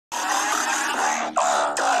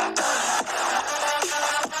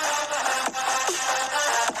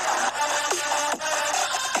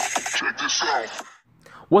Alright.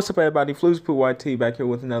 What's up, everybody? YT back here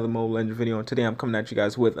with another Mobile Legends video, and today I'm coming at you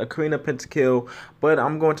guys with a Karina Pentakill, but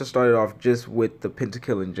I'm going to start it off just with the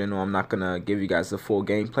Pentakill in general. I'm not going to give you guys the full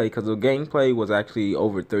gameplay because the gameplay was actually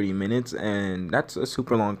over 30 minutes, and that's a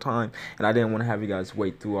super long time, and I didn't want to have you guys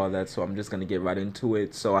wait through all that, so I'm just going to get right into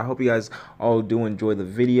it. So I hope you guys all do enjoy the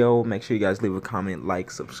video. Make sure you guys leave a comment, like,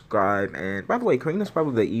 subscribe, and by the way, Karina's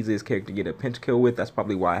probably the easiest character to get a Pentakill with. That's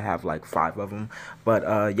probably why I have like 5 of them, but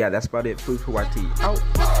yeah, that's about it. YT out.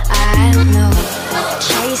 I don't know,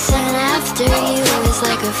 chasing after you is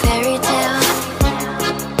like a fairy tale,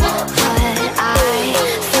 but I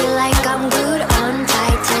feel like I'm glued on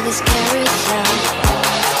tight to this carousel.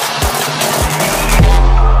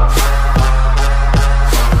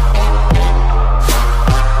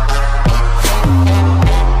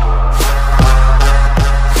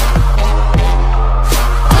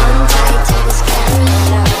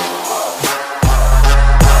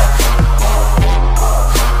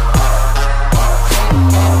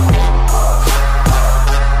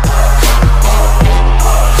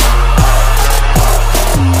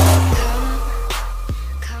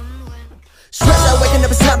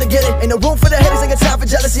 Ain't no room for the haters, ain't got time for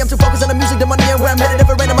jealousy. I'm too focused on the music, the money, and where I'm headed. If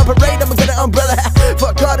it rain on my parade, I'ma get an umbrella.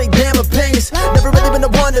 Fuck all they damn opinions. Never really been the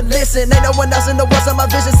one to listen. Ain't no one else in the world on my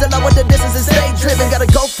vision. Still I want the distance and stay driven. Gotta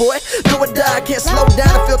go for it, do or die. I can't slow down,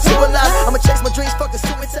 I feel too alive. I'ma chase my dreams, fuck the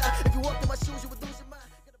suicide. If you walk